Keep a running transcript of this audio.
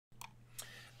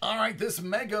All right, this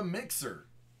mega mixer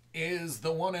is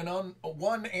the one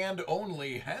and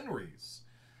only Henry's.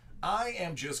 I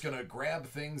am just gonna grab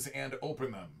things and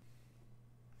open them.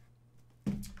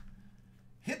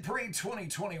 Hit Parade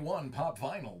 2021 Pop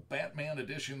Vinyl Batman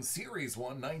Edition Series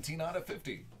 1 19 out of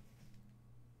 50.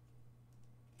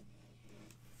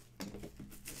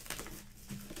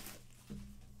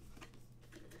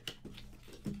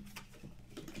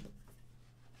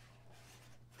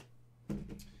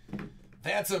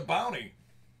 That's a bounty.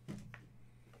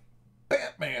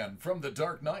 Batman from the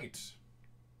Dark Knight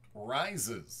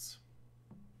Rises.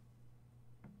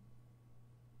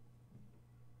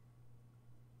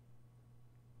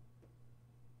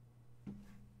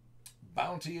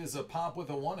 Bounty is a pop with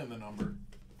a 1 in the number.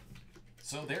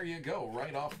 So there you go,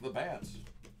 right off the bat.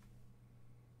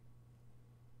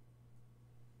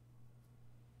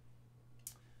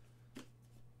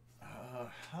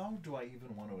 How do I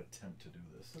even want to attempt to do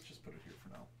this? Let's just put it here for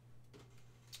now.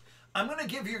 I'm going to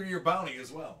give you your bounty as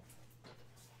well.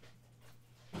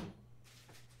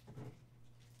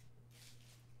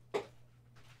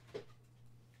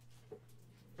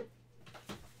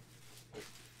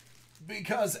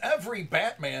 Because every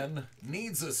Batman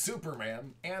needs a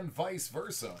Superman and vice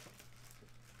versa.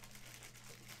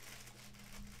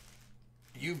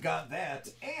 You've got that,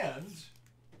 and...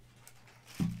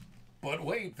 But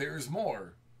wait, there's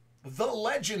more. The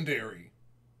legendary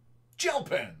gel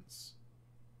pens.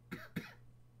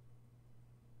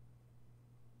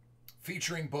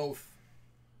 Featuring both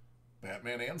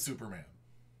Batman and Superman.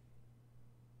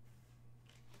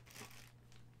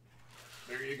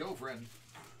 There you go, friend.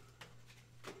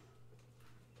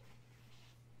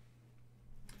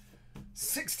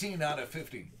 $16 out of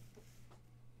 50.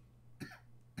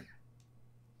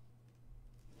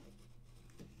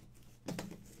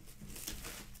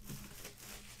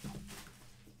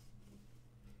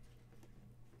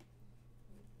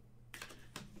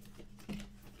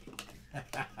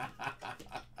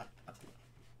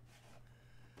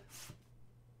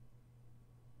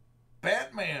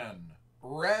 Batman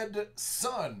Red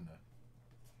Sun.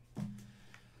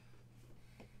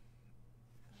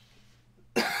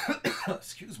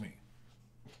 Excuse me.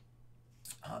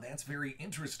 That's very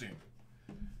interesting.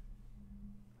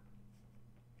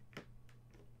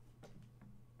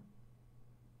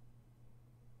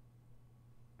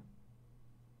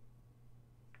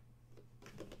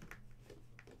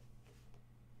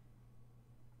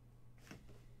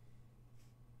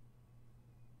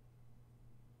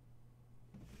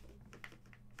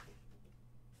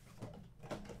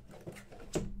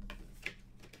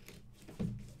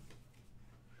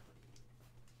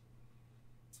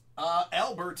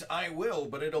 Albert, I will,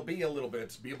 but it'll be a little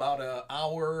bit. Be about an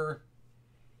hour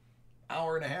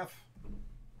and a half.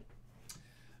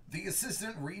 The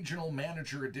Assistant Regional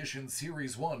Manager Edition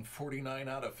Series 1, 49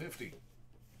 out of 50.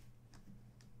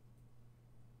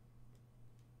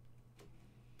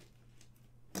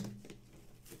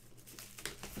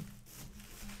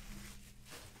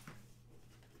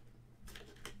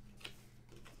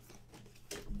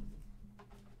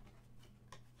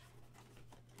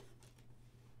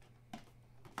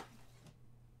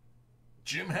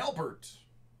 Jim Halpert.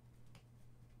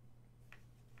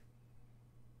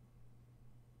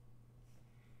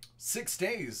 Six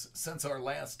days since our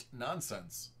last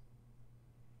nonsense.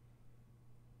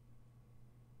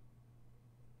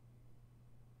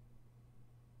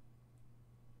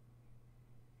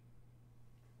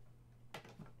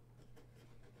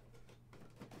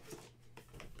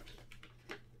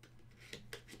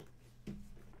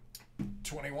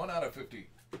 $21 out of 50.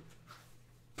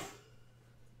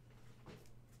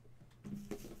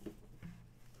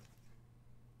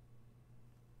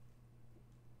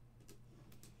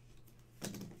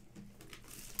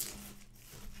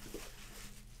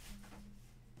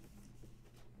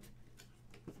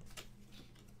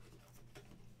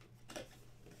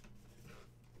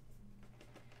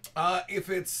 If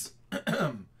it's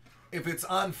if it's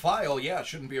on file, yeah, it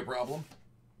shouldn't be a problem.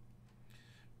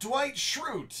 Dwight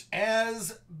Schrute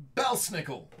as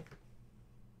Belsnickel.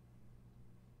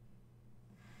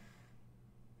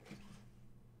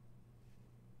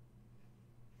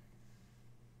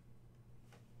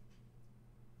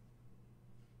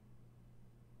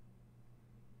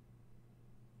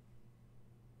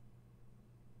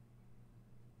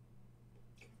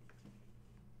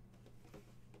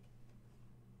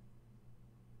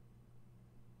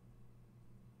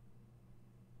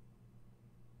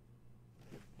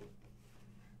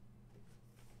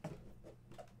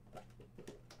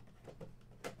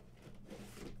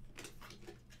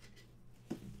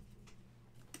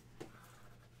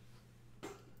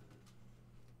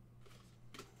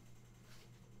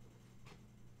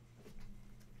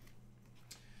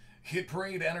 Hit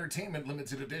Parade Entertainment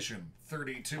Limited Edition,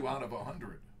 32 out of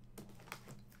 100.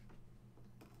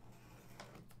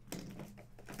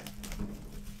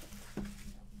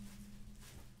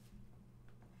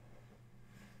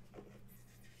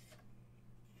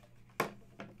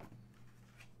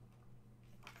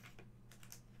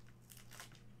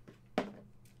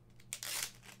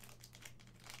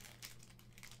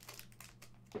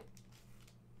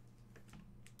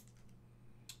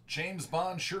 James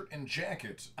Bond shirt and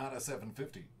jacket out of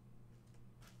 750.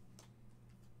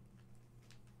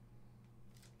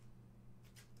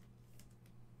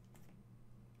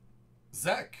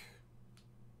 Zek.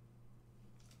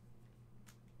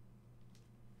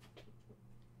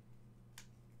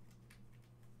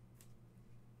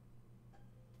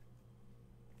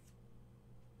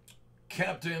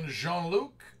 Captain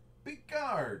Jean-Luc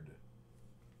Picard.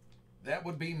 That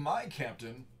would be my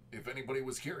captain, if anybody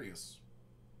was curious.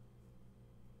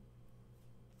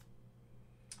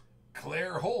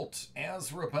 Claire Holt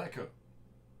as Rebecca.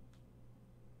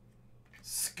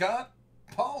 Scott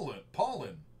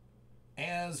Paulin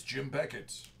as Jim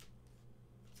Beckett.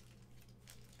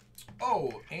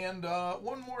 Oh, and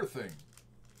one more thing.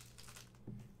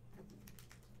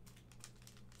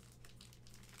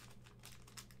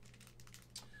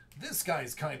 This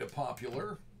guy's kind of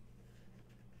popular.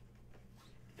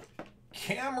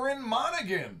 Cameron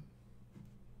Monaghan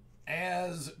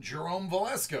as Jerome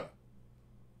Valeska.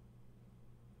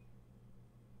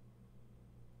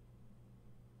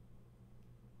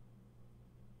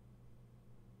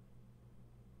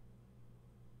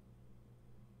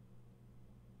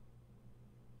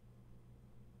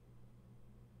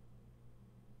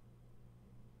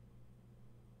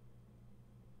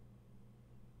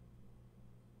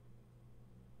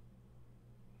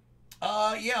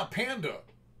 Yeah, Panda.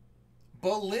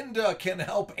 Belinda can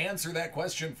help answer that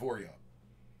question for you.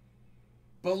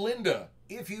 Belinda,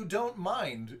 if you don't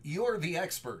mind, you're the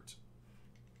expert.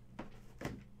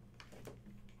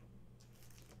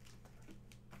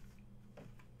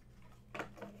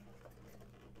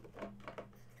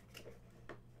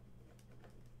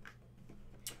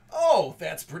 Oh,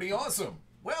 that's pretty awesome.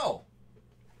 Well,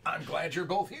 I'm glad you're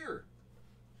both here.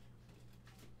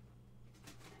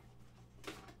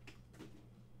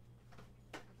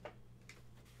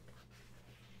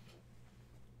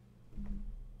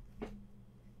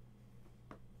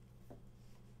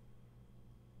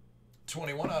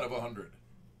 $21 out of 100.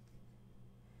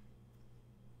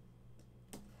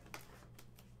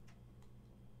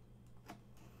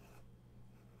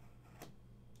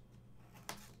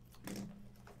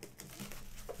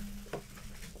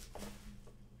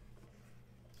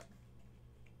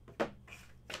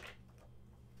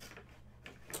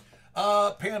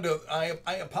 Panda,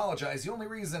 I apologize. The only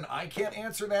reason I can't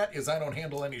answer that is I don't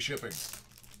handle any shipping.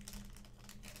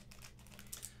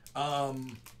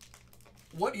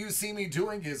 What you see me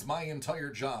doing is my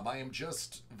entire job. I am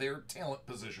just their talent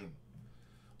position.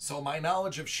 So my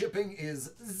knowledge of shipping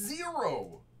is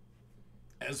zero.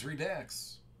 Esri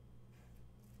Dax.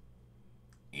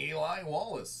 Eli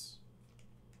Wallace.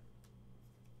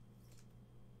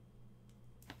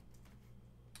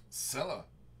 Sella.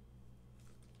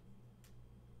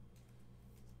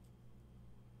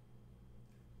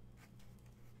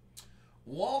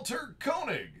 Walter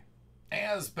Koenig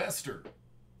as Bester.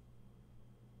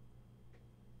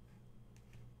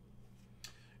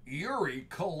 Yuri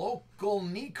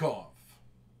Kolokolnikov.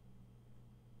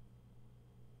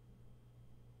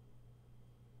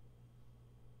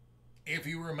 If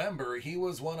you remember, he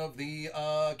was one of the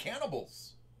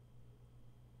cannibals.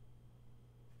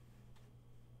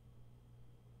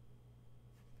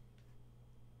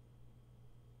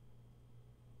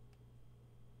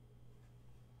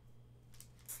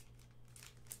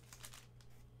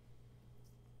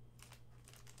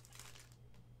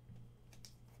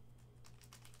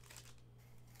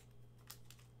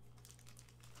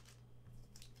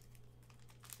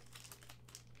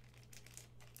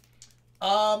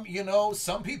 You know,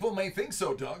 some people may think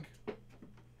so, Doug.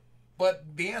 But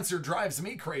the answer drives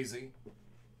me crazy.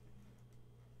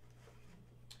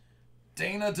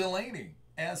 Dana Delaney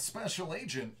as Special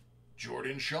Agent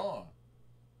Jordan Shaw.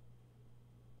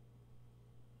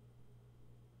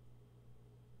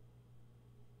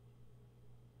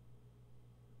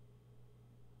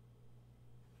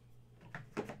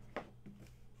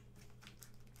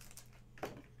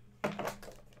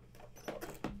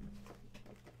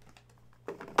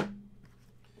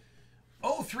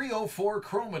 Oh, 0304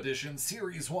 Chrome Edition,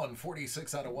 Series 1,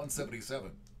 46 out of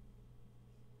 177.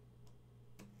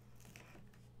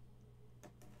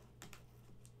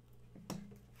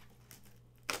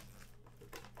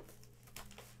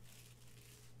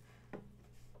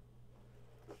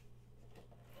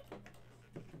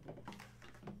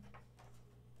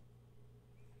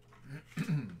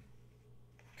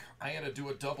 I had to do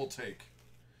a double take.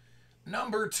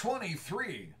 Number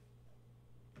 23.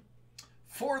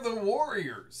 For the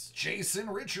Warriors, Jason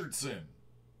Richardson.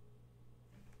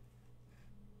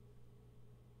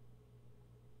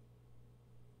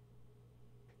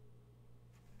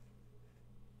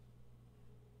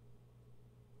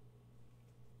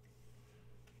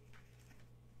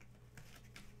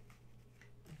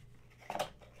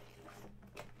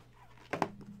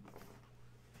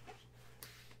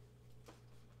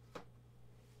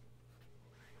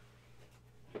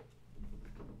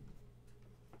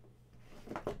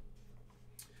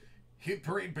 Hit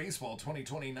Parade Baseball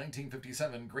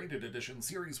 2020-1957 Graded Edition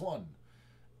Series 1.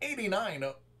 89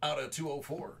 out of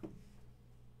 204.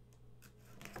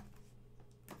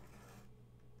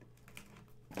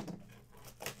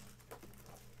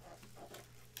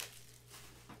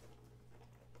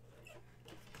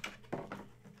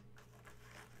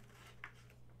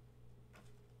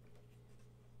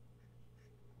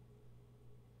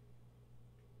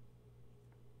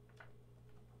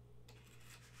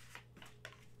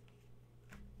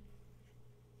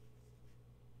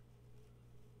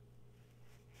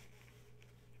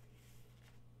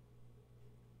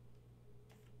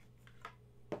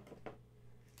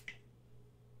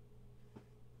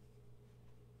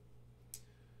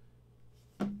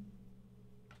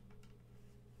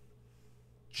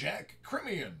 Jack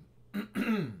Cremian.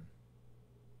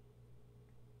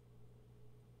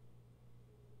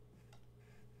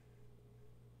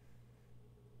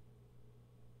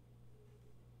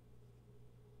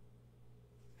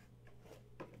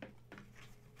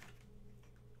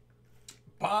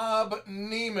 Bob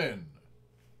Neiman.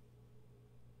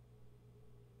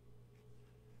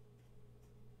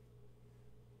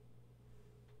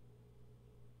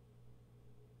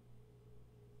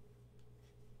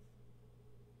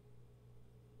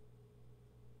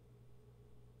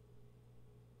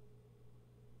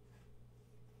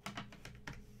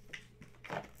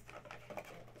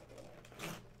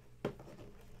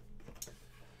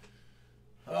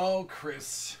 Oh,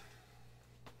 Chris.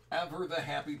 Ever the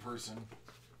happy person.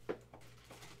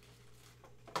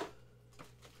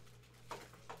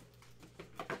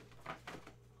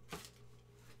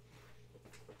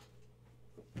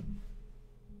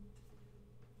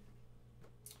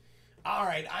 All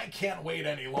right, I can't wait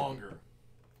any longer.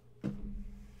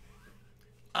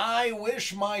 I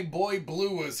wish my boy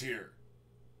Blue was here.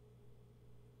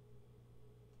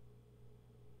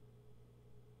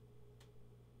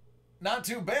 Not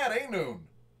too bad, eh, Noon?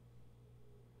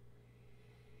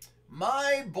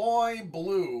 My boy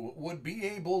Blue would be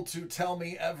able to tell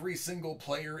me every single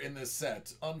player in this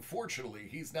set. Unfortunately,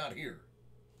 he's not here.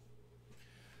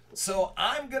 So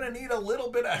I'm going to need a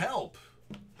little bit of help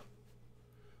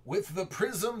with the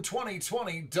Prism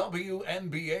 2020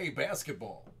 WNBA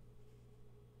basketball.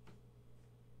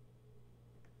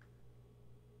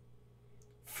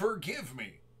 Forgive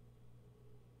me,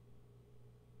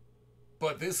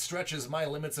 but this stretches my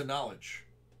limits of knowledge.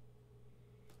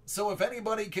 So if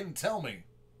anybody can tell me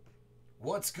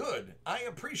what's good, I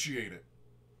appreciate it.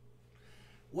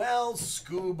 Well,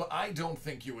 Scoob, I don't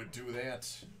think you would do that.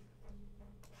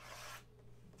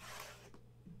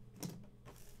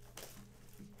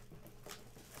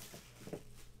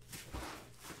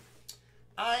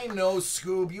 I know,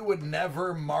 Scoob, you would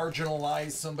never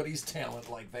marginalize somebody's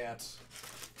talent like that.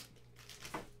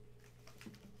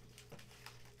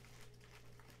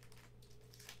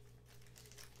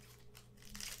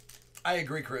 I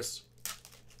agree, Chris.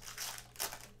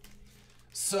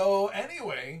 So,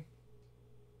 anyway,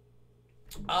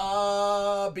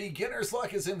 beginner's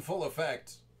luck is in full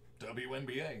effect.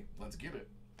 WNBA, let's get it.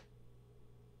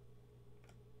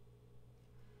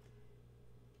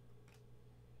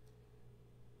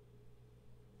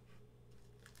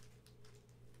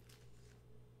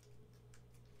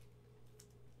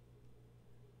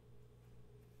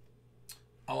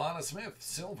 Alana Smith,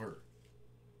 silver.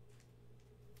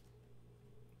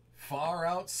 Far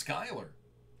Out Skyler.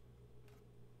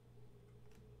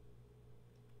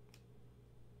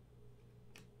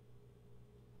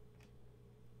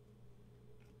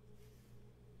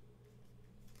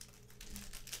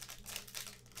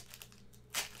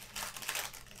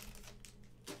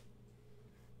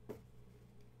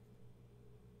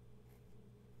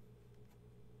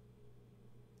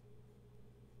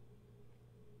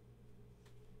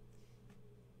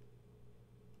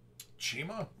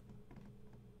 Chima.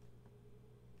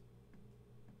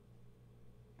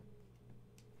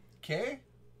 Okay.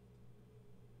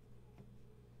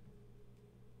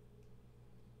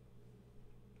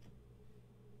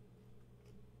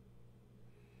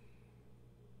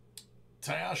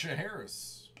 Tyasha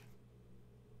Harris.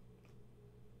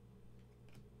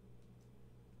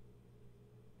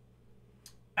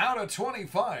 Out of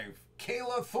 25,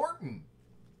 Kayla Thornton.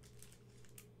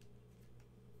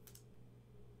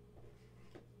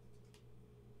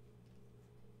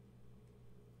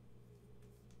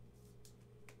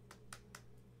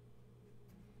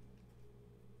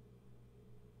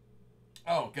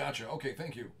 Oh, gotcha. Okay,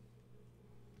 thank you.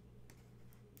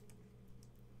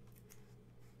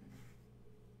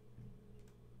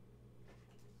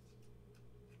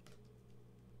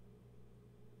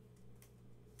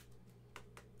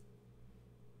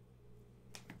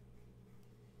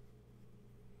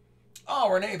 Oh,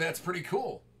 Renee, that's pretty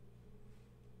cool.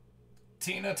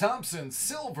 Tina Thompson,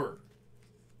 silver.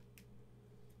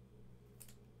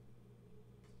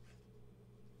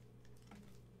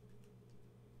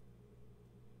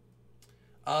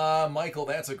 Michael,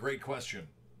 that's a great question.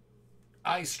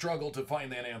 I struggle to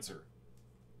find that answer.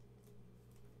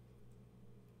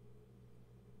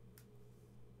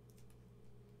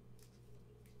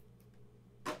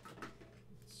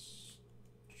 Let's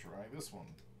try this one.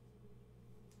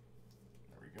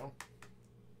 There we go.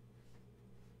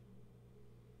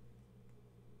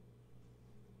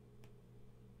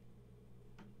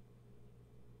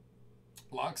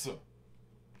 Loxa.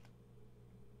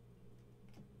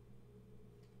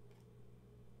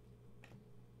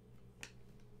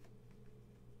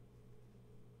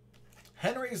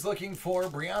 Henry's looking for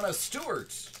Brianna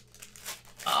Stewart.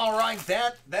 All right,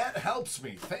 that helps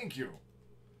me. Thank you.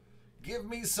 Give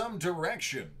me some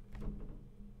direction.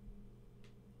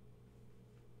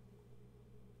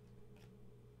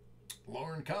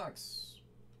 Lauren Cox.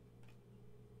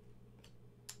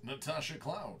 Natasha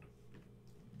Cloud.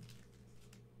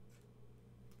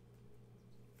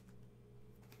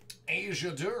 Asia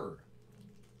Durr.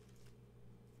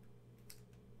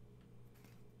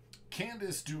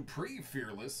 Candice Dupree,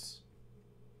 fearless.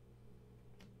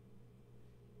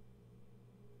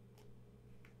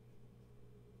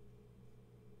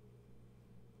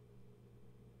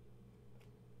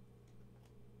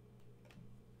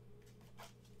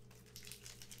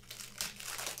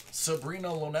 Sabrina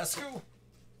Ionescu.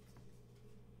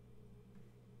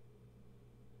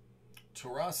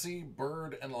 Taurasi,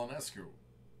 Bird, and Ionescu.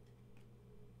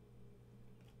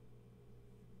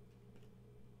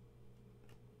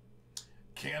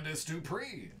 Candice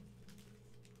Dupree.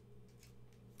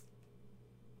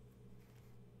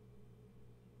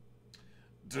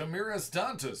 Damiris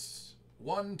Dantas,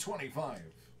 125.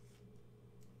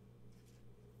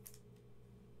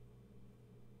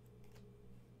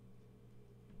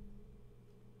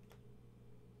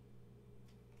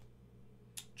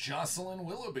 Jocelyn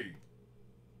Willoughby.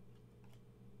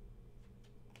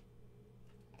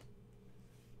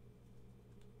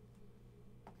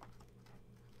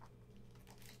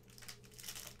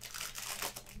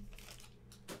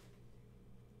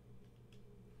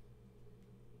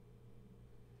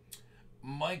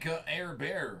 Micah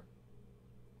Airbear.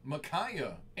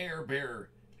 Micaiah Airbear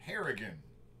Harrigan.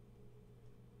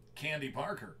 Candy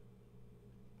Parker.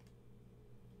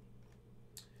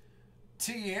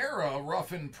 Tierra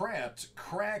Ruffin Pratt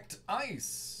Cracked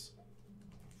Ice.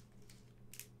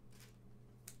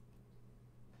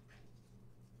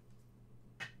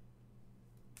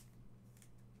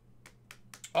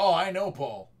 Oh, I know,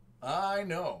 Paul. I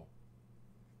know.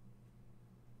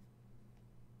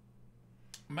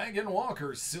 Megan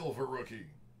Walker, silver rookie.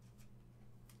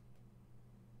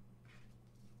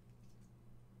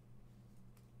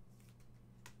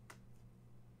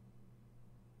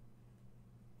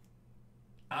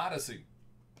 Odyssey.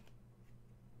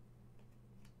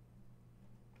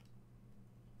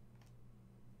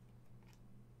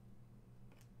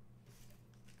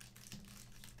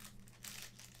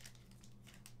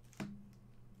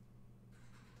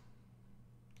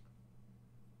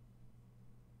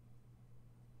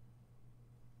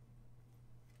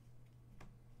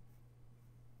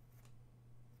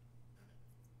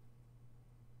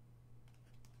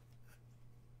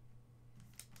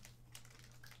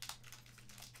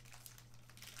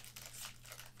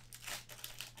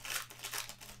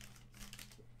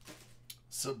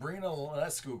 Sabrina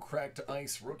Ionescu Cracked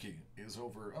Ice rookie is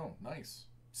over. Oh, nice.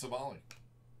 Savali.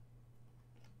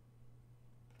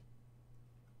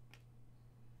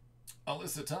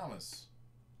 Alyssa Thomas.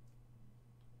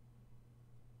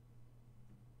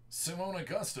 Simone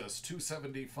Augustus,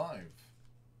 275.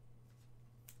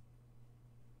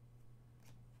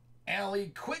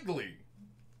 Allie Quigley.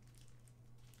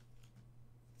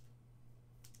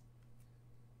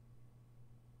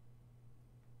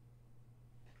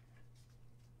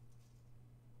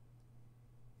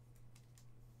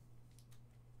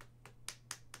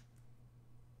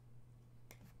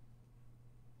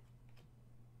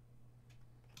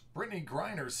 Brittany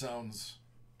Griner sounds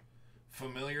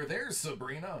Familiar there,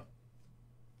 Sabrina.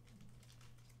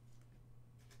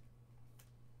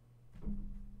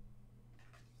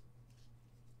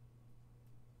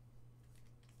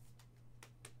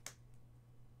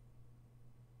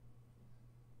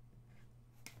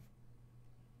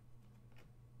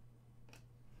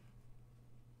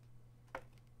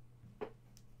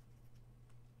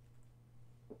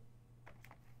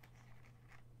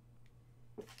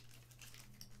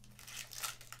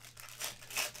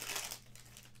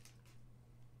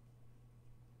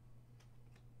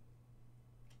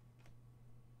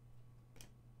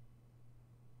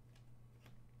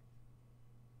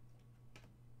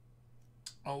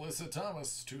 Alyssa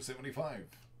Thomas, 275.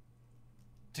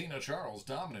 Tina Charles,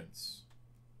 Dominance.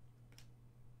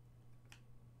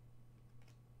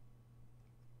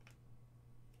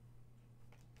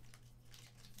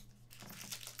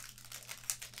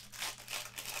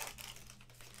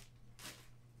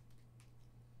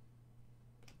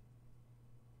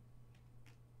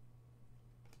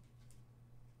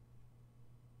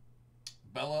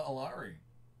 Bella Alari.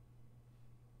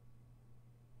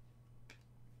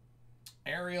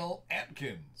 Ariel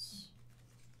Atkins.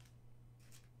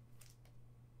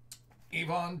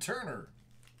 Yvonne Turner.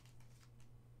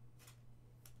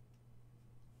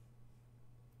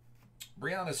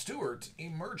 Brianna Stewart,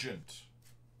 Emergent.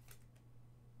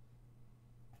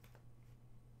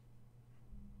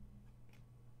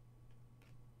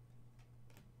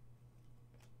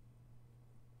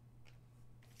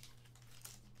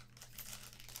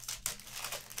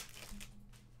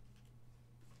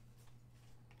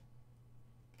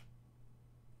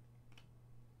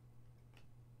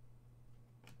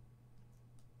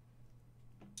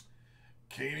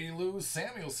 Katie Lou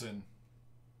Samuelson.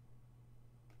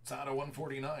 It's out of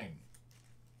 149.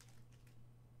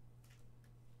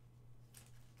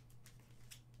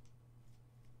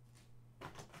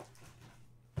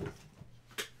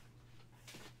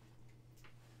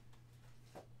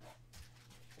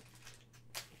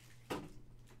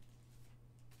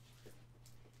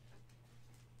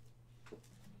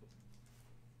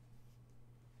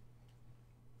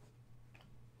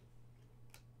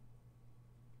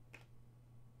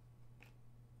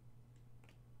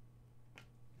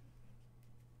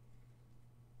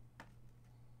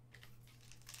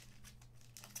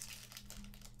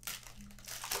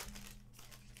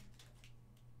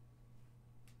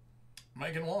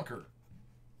 Megan Walker.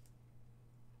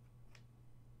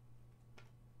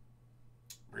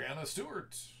 Brianna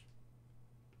Stewart.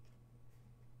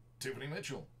 Tiffany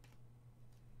Mitchell.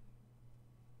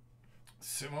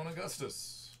 Simone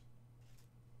Augustus.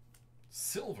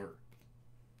 Silver.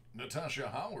 Natasha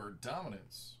Howard,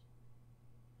 Dominance.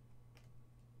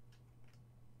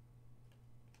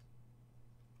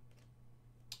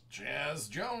 Jazz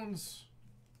Jones.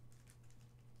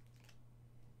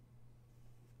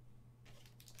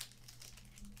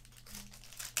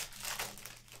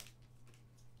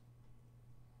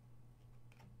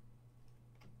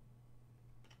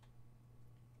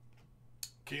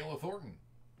 Kayla Thornton.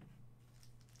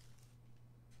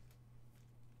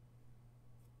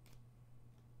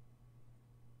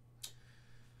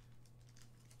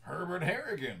 Herbert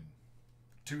Harrigan,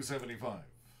 275.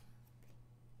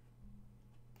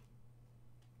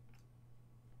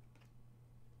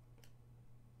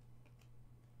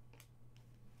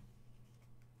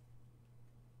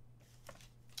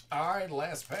 All right,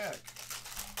 last pack.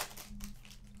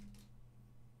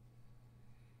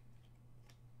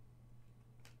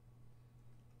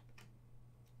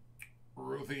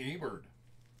 Ruthie Ebert.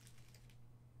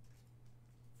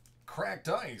 Cracked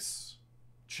Ice,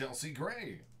 Chelsea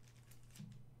Gray.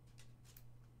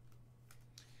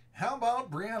 How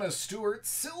about Brianna Stewart,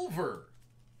 Silver?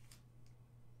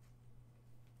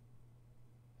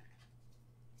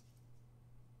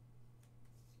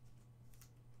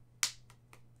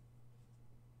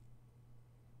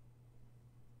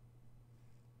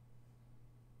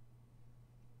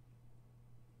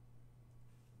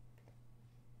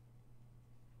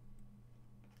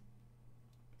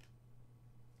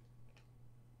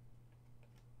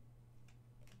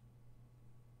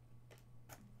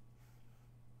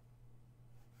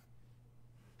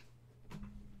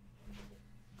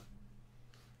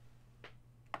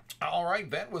 All right,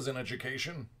 that was an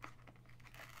education.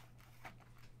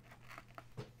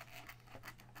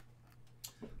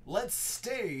 Let's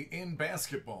stay in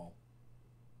basketball.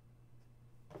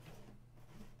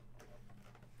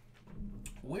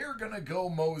 We're going to go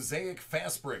Mosaic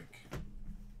Fast Break.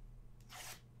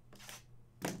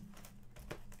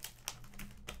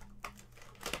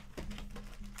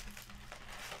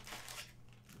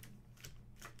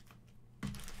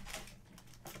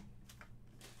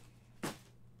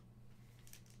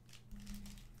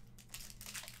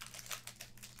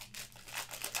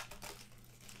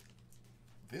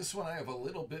 This one I have a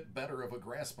little bit better of a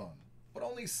grasp on, but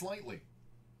only slightly.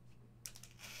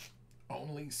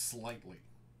 Only slightly.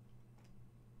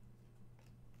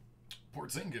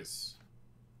 Porzingis,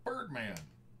 Birdman,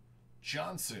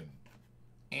 Johnson,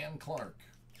 and Clark.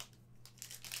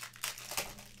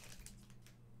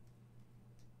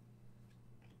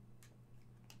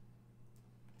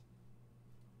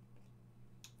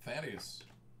 Thaddeus,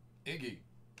 Iggy,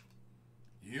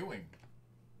 Ewing,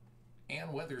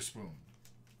 and Weatherspoon.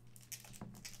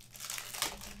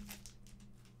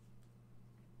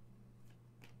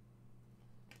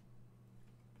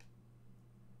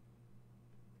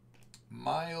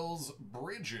 Miles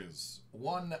Bridges,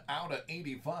 1 out of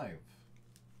 85.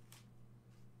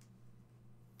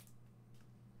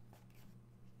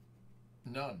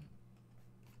 None.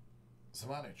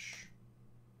 Zvanic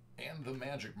and the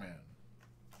Magic Man.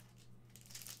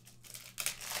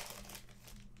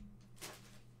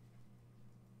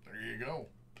 There you go.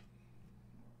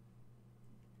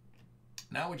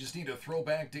 Now we just need a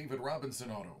throwback David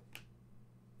Robinson auto.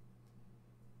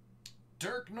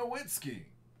 Dirk Nowitzki.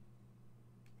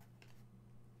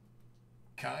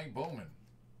 Kai Bowman,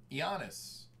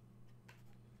 Giannis,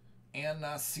 and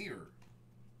Nasir.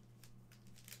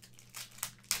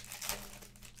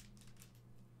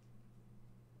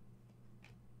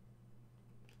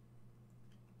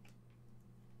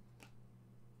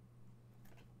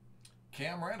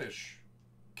 Cam Reddish,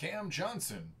 Cam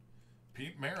Johnson,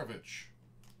 Pete Maravich.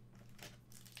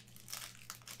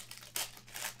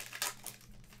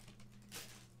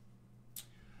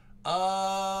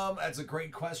 That's a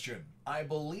great question. I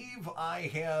believe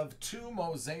I have 2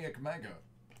 Mosaic Mega.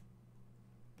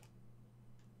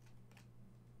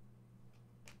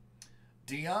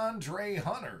 DeAndre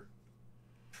Hunter,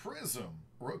 Prism,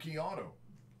 rookie auto.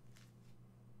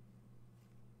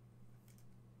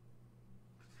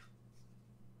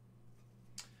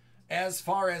 As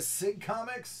far as SIG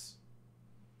Comics,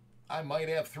 I might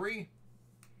have 3,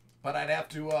 but I'd have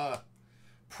to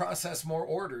process more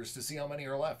orders to see how many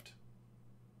are left.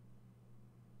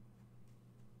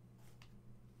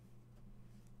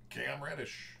 Cam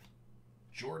Reddish,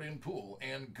 Jordan Poole,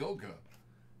 and Goga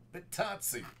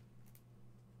Bitadze.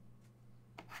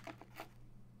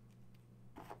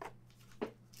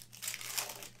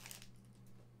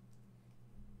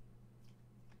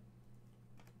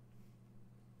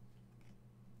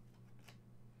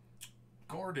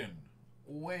 Gordon,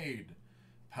 Wade,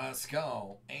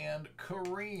 Pascal, and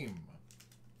Kareem.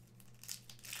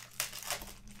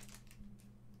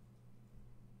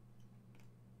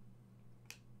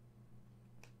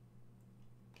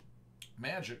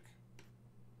 Magic,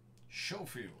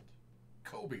 Schofield,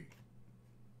 Kobe,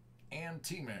 and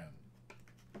T-Man.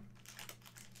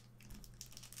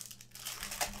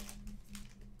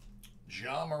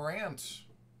 Ja Morant.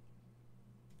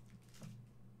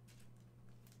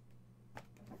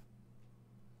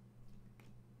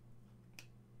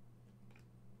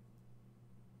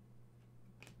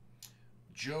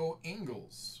 Joe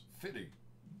Ingles, Fitty.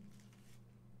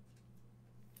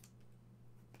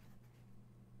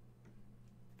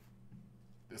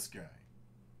 This guy.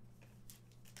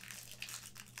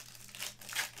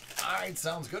 All right,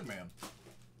 sounds good, man.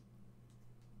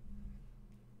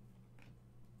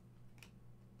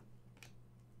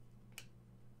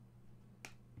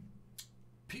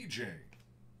 PJ.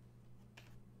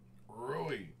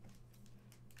 Rui.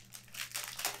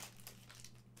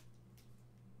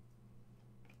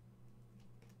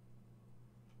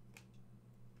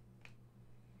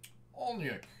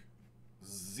 Olnick.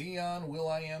 Zion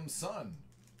Will.i.am Son.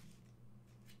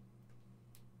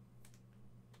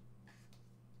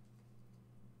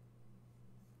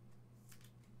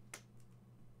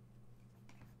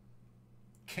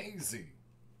 KZ.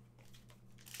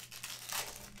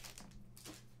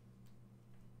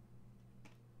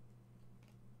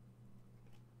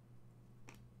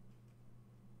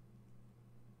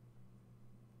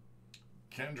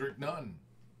 Kendrick Nunn.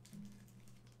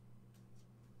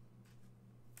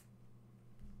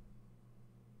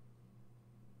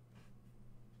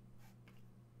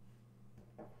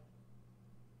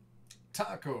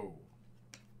 Taco.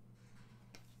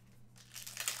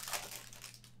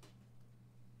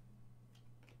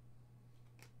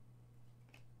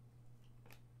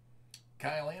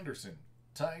 Kyle Anderson,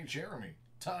 Ty Jeremy,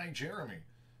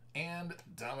 and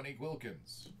Dominique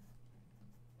Wilkins.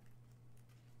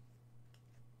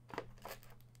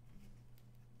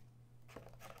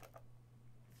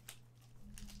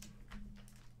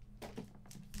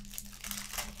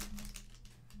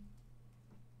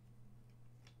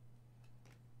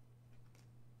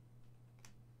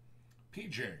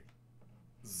 PJ,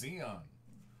 Zion,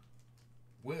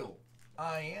 Will,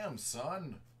 I am,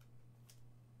 son.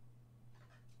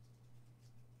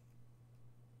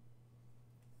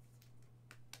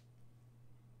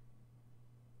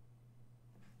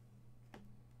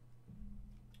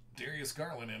 Darius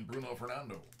Garland and Bruno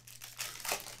Fernando.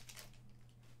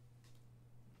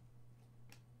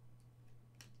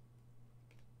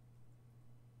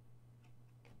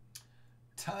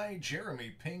 Ty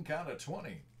Jeremy, pink out of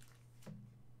 20.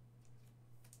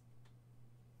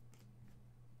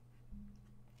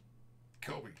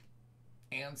 Kobe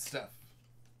and Steph.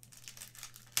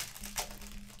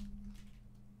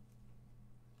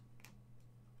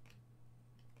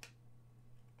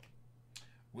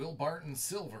 Will Barton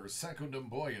silver, Sekou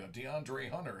Doumbouya,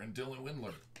 DeAndre Hunter, and Dylan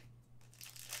Windler.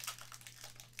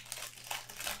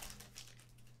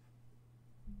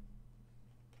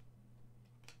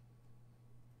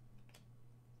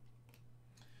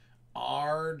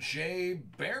 R.J.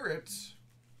 Barrett.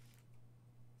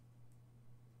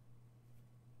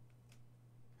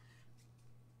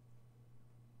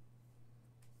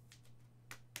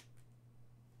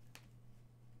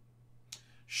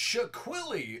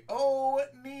 Shaquille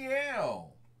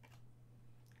O'Neal.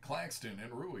 Claxton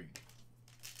and Rui.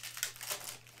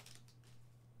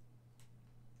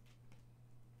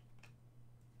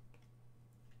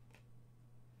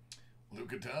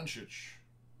 Luka Doncic.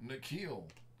 Nikhil.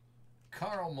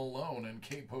 Karl Malone and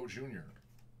Capo Jr.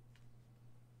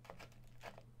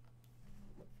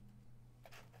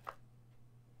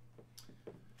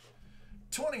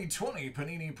 '20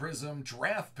 Panini Prism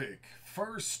draft pick.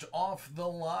 First off the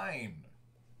line.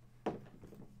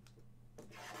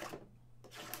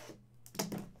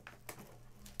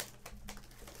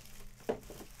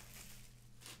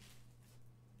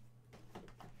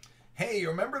 Hey, you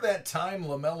remember that time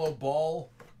LaMelo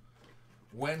Ball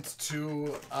went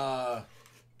to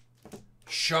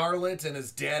Charlotte and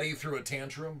his daddy threw a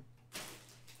tantrum?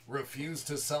 Refused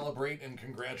to celebrate and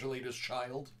congratulate his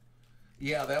child?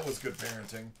 Yeah, that was good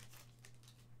parenting.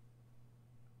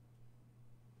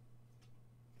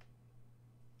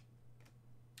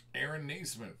 Aaron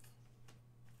Naismith.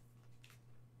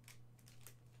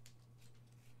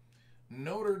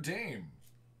 Notre Dame.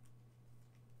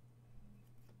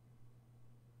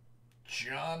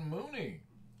 John Mooney.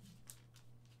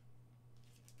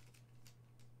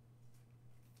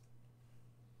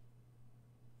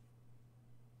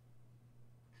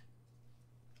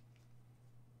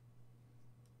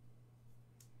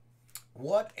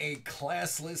 What a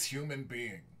classless human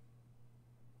being.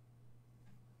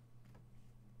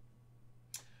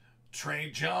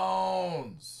 Trey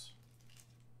Jones.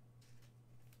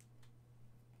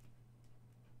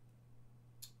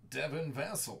 Devin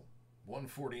Vassell,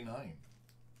 149.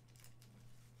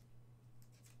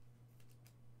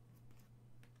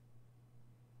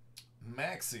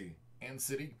 Maxey and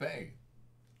Sadiq Bey.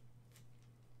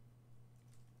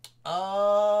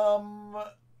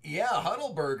 Yeah,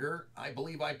 Huddleberger. I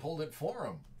believe I pulled it for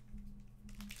him.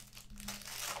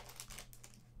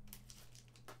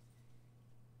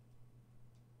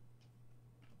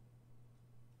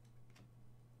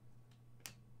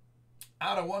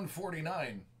 Out of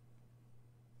 149.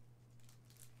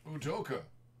 Udoka.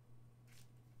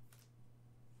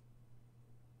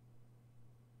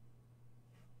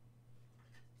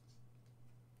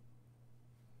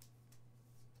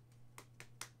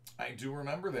 I do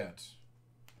remember that.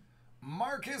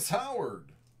 Marcus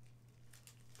Howard.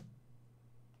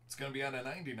 It's going to be out of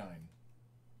 99.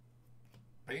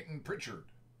 Peyton Pritchard.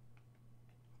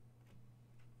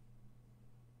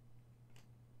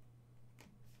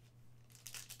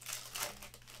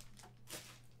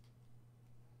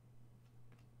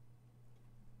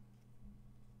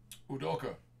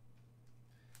 Udoka.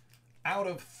 Out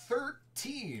of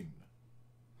 13.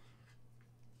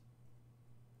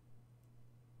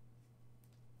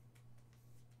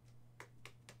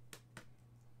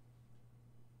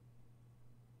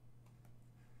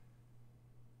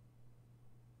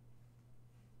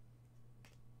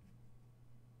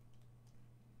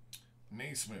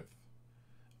 Naismith.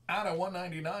 Out of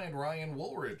 199, Ryan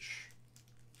Woolridge.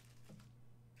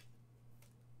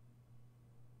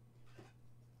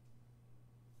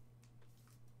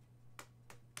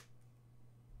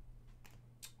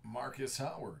 Marcus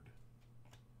Howard.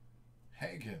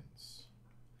 Higgins.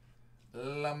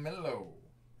 LaMelo.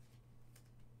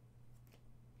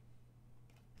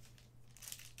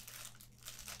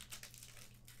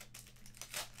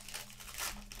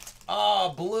 Ah,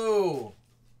 Blue.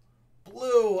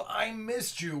 Blue, I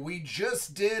missed you. We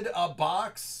just did a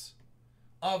box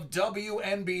of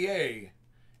WNBA,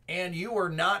 and you were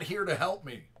not here to help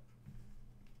me.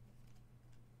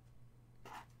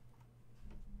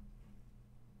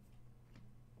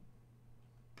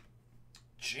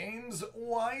 James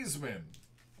Wiseman.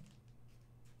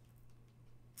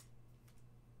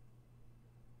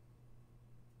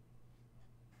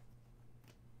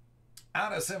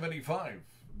 Out of 75,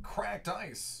 Cracked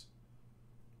Ice,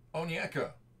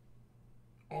 Onyeka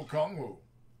Okongwu.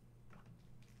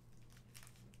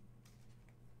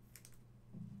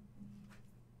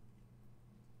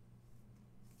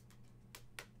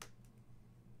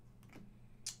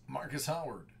 Marcus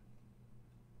Howard.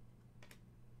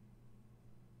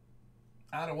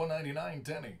 Out of 199,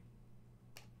 Denny.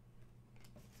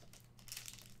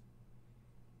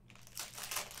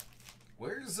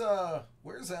 Where's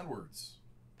Edwards?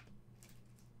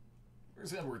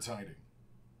 Where's Edwards hiding?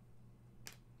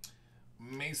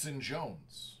 Mason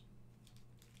Jones.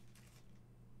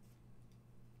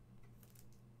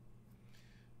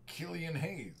 Killian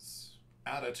Hayes.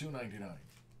 Out of 299.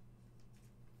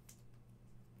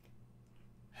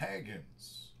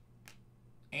 Haggins.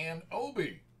 And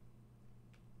Obi.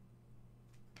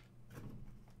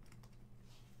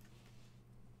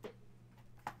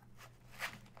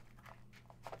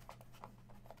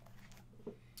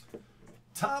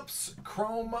 Topps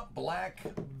Chrome Black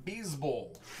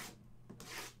Baseball.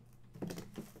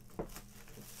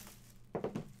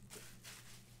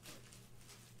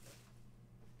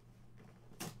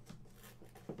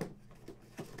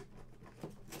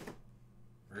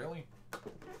 Really?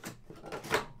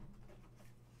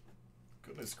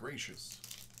 Goodness gracious.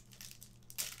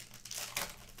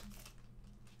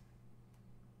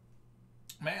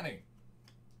 Manny.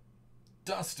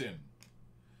 Dustin.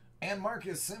 And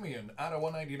Marcus Semien out of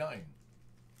 199.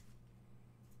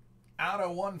 Out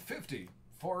of 150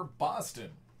 for Boston,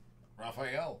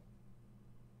 Raphael.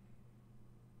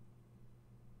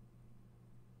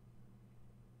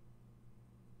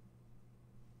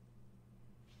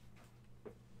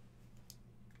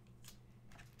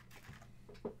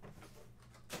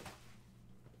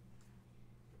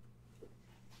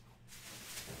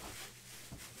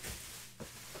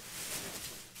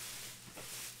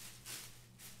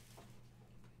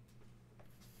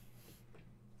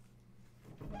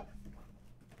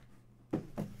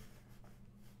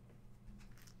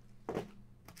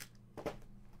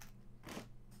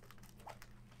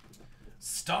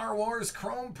 Star Wars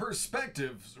Chrome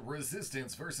Perspectives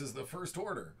Resistance versus the First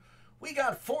Order. We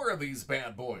got 4 of these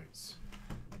bad boys.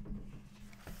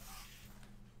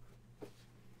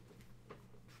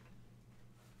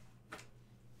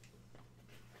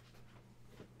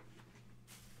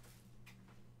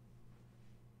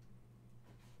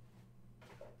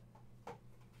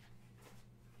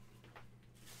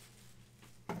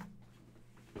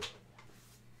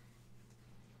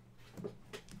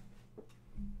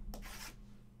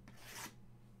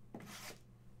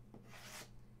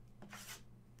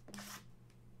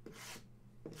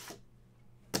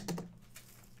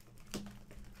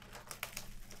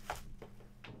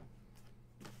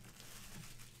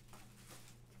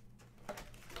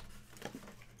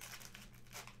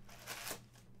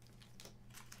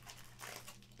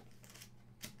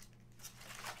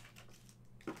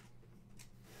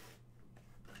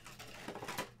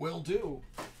 Will do.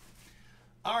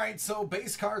 All right, so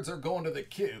base cards are going to the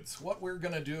kids. What we're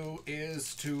going to do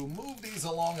is to move these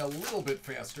along a little bit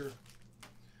faster.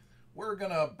 We're going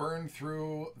to burn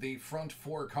through the front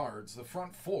 4 cards. The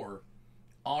front 4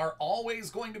 are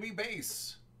always going to be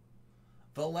base.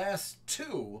 The last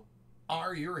 2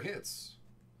 are your hits.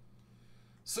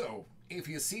 So, if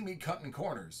you see me cutting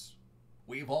corners,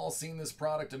 we've all seen this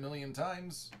product a million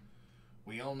times.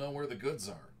 We all know where the goods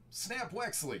are. Snap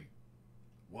Wexley.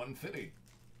 150.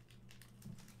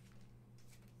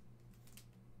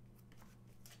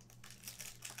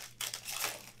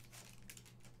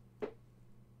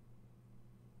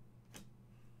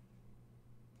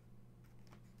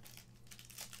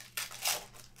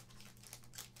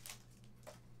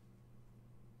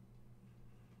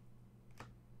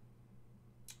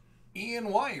 Ian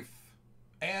Wife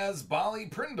as Bali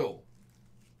Prindle.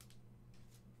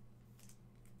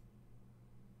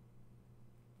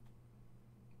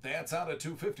 That's out of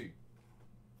 250.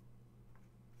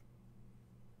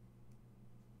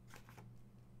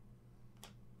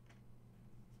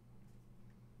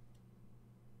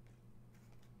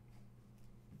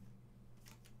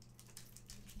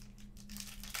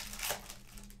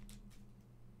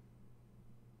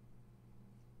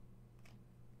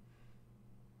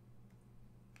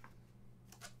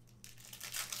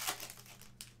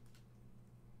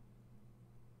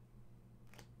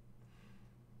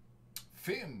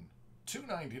 Finn,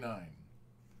 $2.99.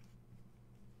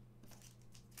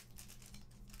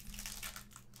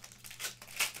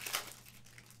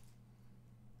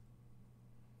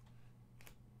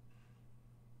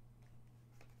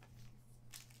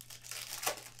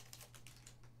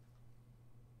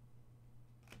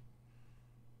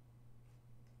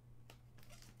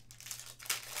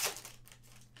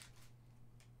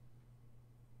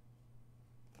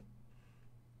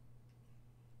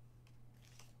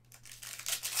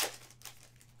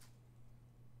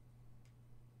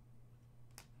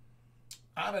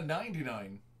 Out of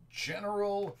 99,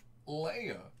 General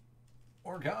Leia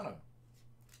Organa.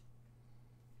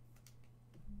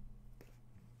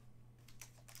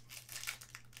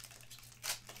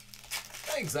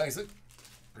 Thanks, Isaac.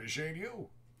 Appreciate you.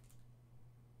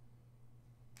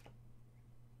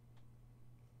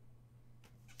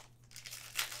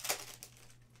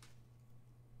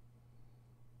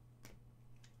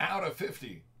 Out of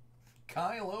 50,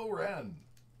 Kylo Ren.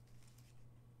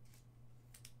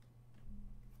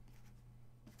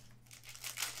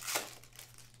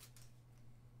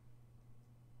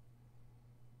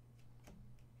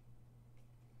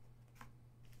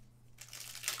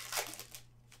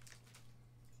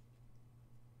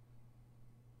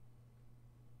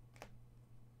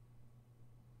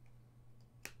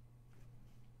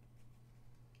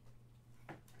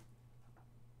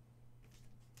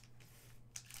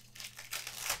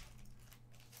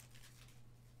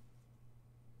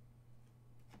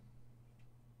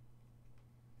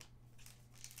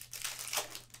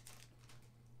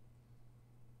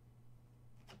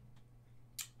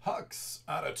 Hux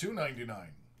out of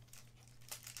 299.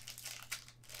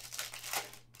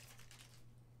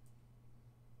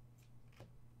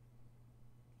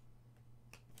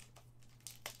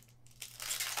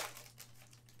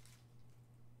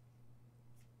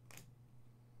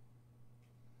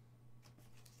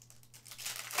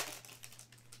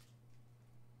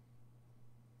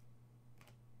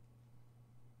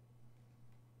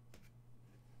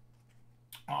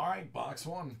 All right, box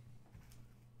one.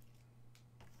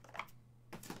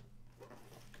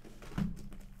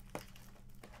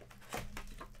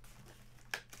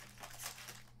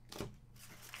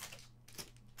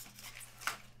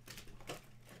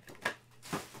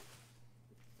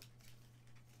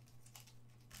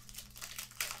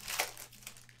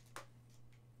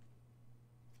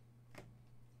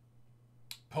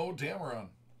 Poe Dameron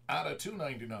out of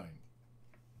 299.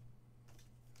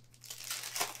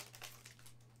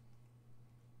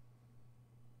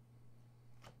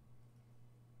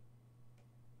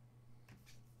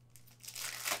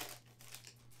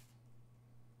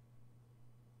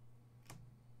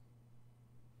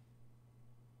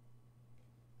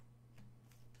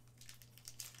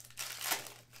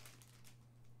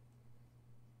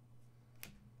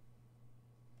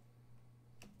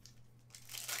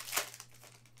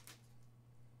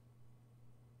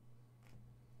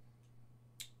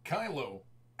 Kylo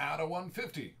out of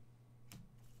 150.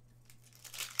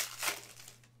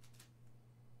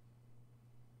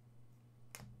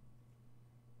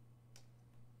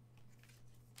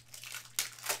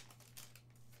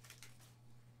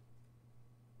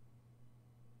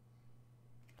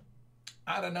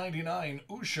 Out of 99,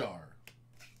 Ushar.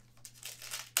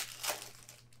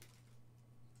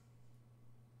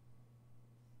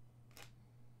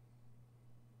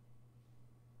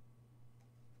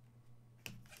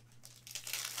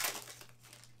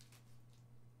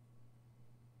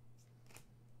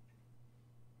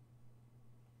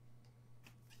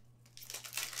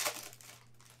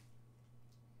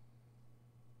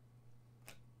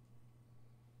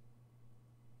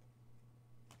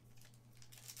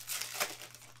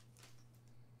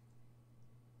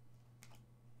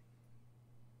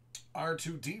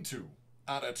 R2-D2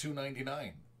 out of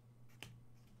 299.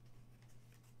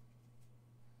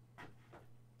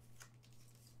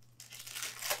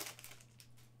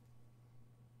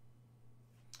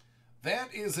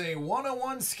 That is a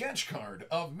 101 sketch card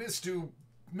of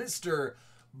Mr.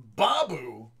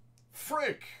 Babu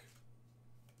Frick.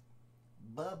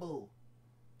 Babu.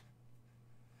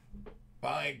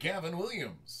 By Gavin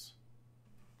Williams.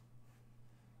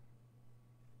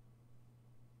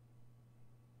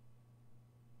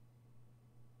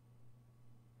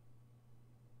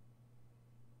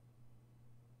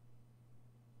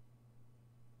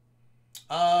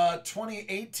 Uh,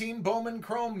 2018 Bowman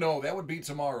Chrome? No, that would be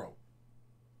tomorrow.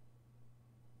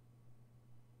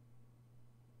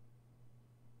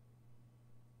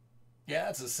 Yeah,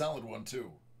 it's a solid one,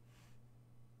 too.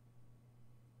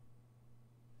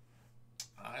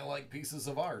 I like pieces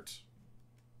of art.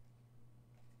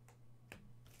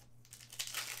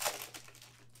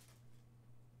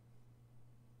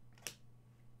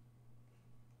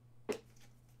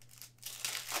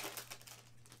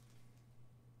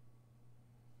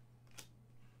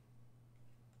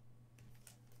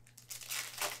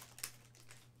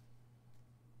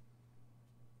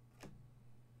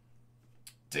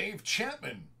 Dave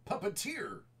Chapman,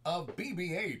 Puppeteer of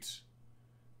BB-8.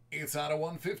 It's out of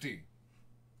 150.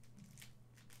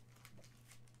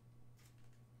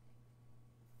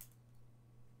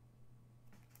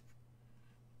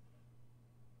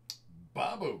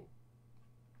 Babu,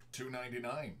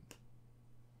 $2.99.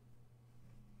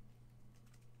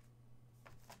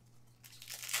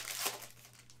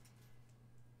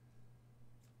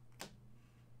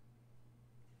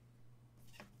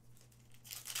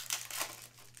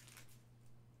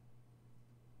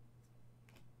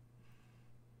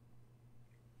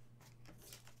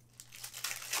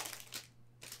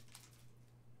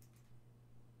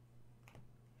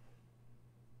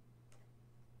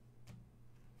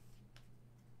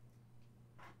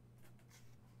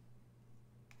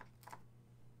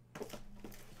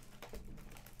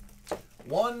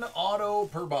 One auto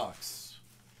per box.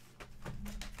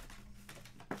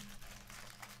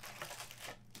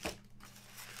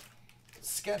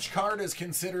 Sketch card is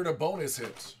considered a bonus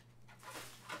hit.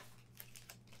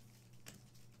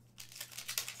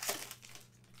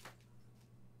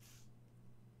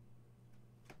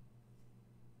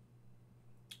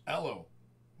 Elo,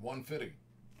 150.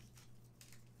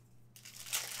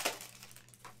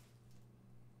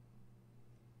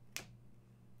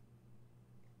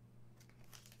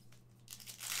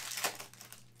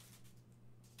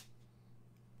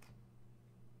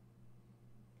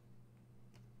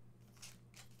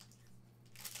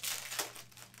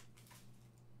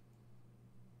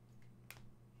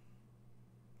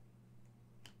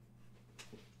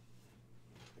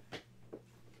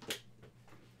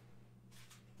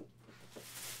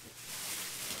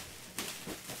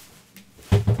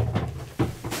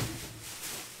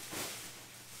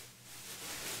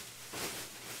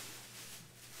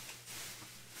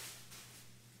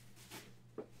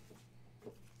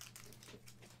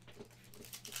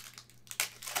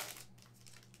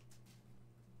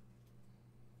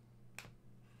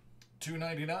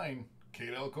 $2.99,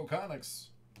 Kadel Kokonics.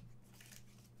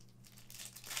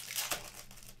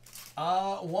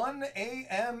 1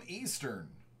 a.m. Eastern.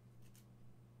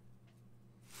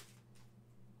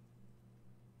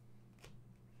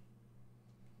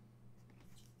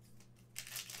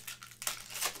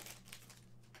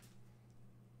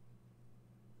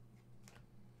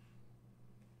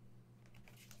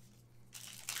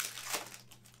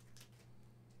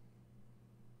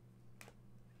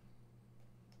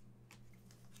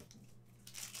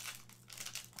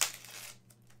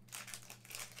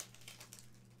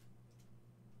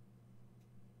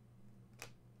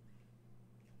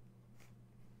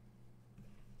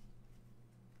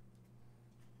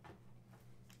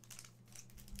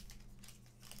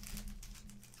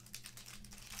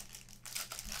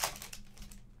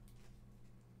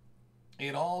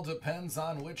 It all depends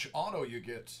on which auto you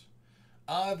get.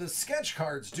 The sketch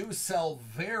cards do sell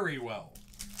very well,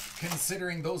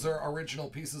 considering those are original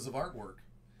pieces of artwork.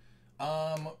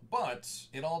 But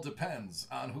it all depends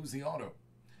on who's the auto.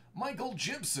 Michael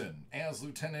Gibson as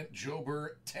Lieutenant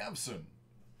Jober Tabson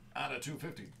out of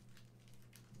 250.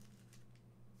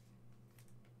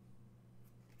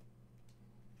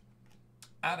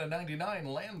 Out of 99,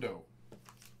 Lando.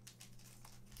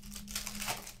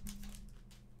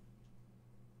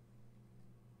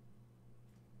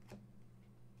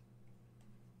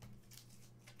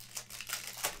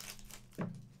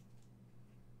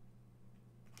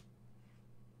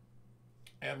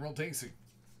 Admiral Daisy.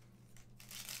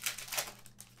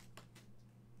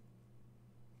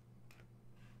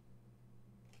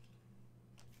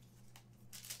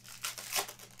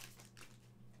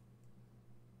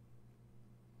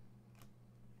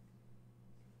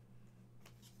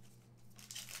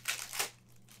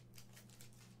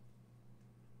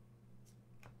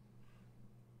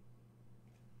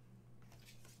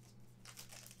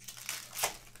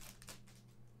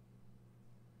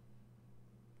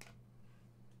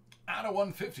 Out of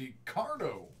 150,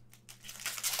 Cardo.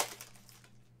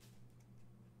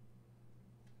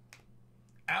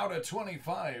 Out of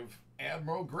 25,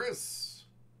 Admiral Griss.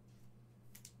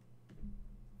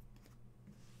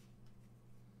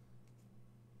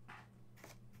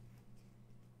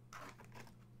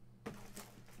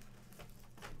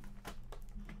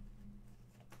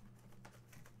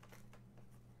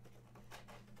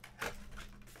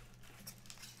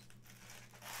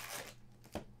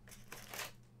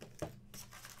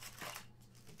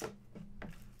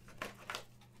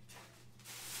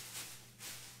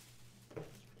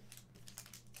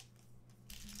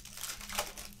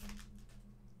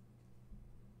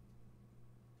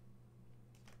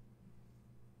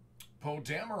 Poe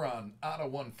Dameron out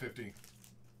of 150.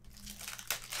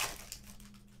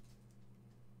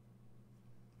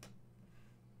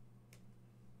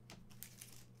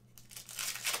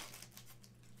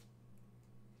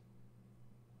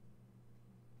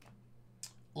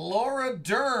 Laura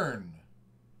Dern.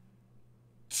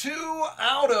 2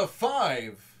 out of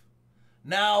 5.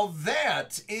 Now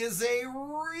that is a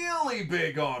really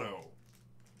big auto.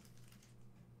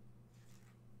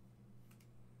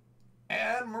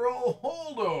 Admiral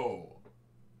Holdo.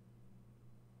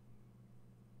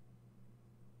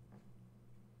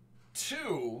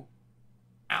 2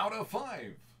 out of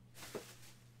 5.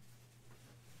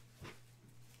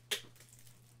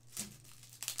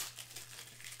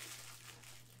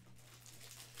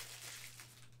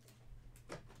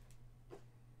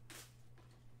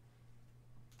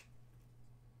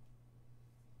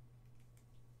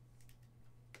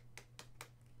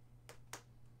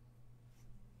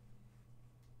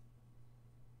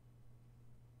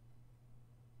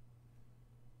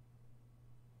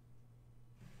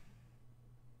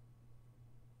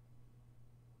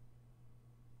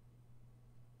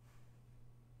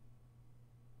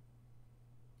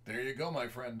 you go, my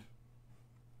friend.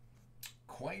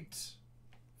 Quite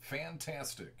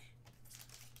fantastic.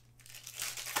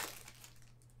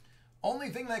 Only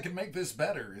thing that can make this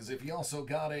better is if you also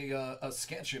got a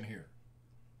sketch in here.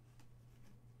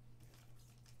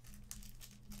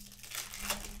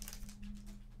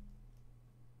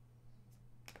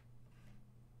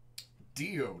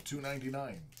 Dio,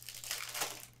 $2.99.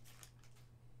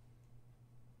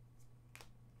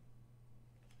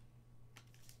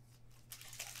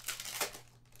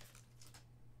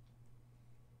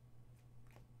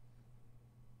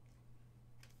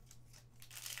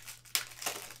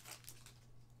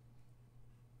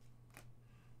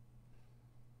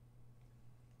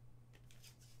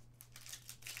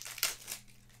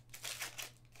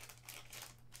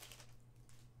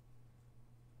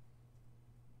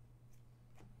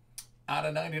 Out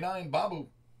of 99, Babu.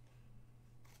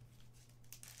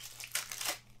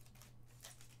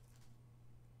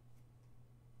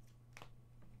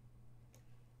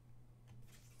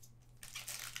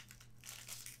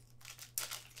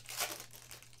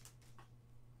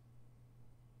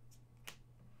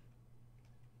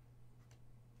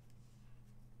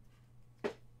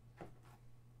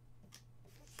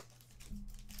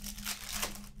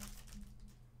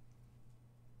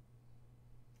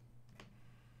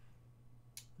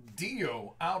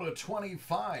 Dio out of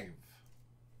 25.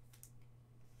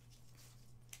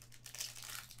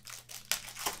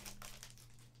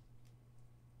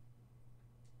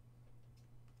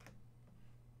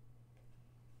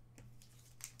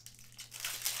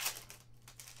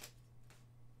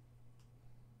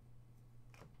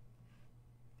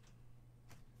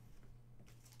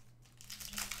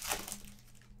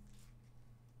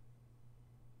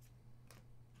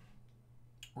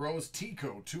 Rose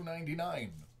Tico, $2.99.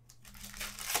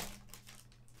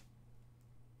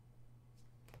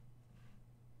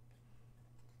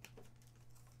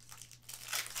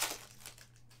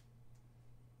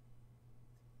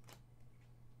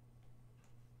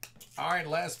 All right,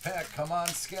 last pack. Come on,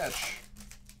 sketch.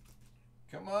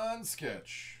 Come on,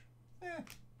 sketch.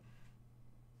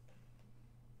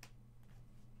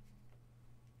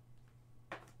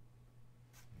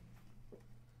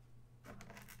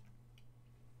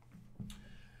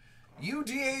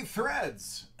 UDA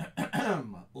Threads.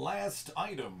 Last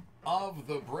item of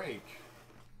the break.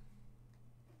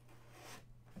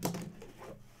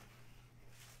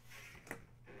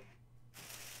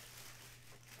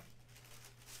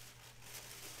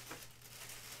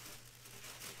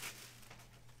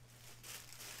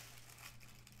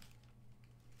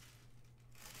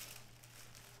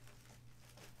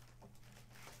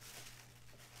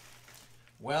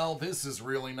 Well, this is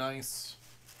really nice.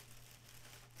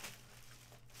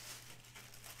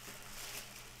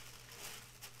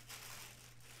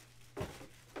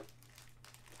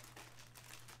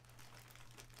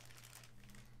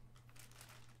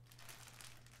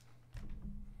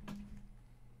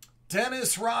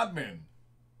 Dennis Rodman,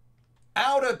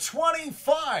 out of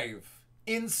 25,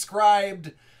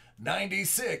 inscribed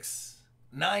 96,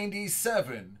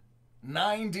 97,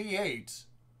 98,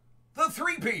 the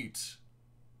three-peat.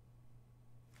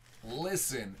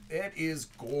 Listen, it is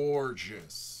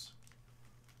gorgeous.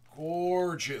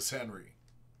 Gorgeous, Henry.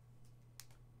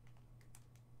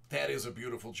 That is a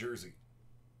beautiful jersey.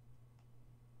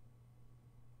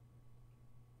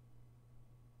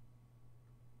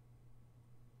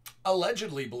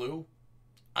 Allegedly blue.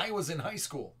 I was in high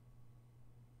school.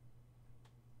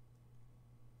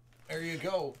 There you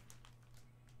go.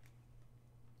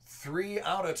 3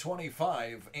 out of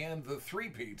 25, and the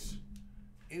three-peat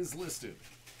is listed.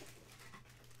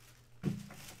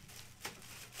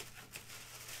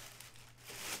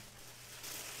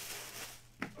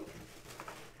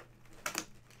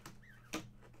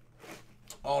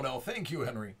 Oh no, thank you,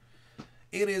 Henry.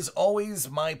 It is always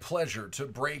my pleasure to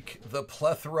break the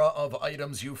plethora of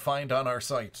items you find on our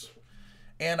site.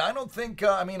 And I don't think,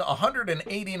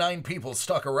 189 people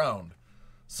stuck around.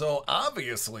 So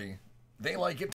obviously, they like it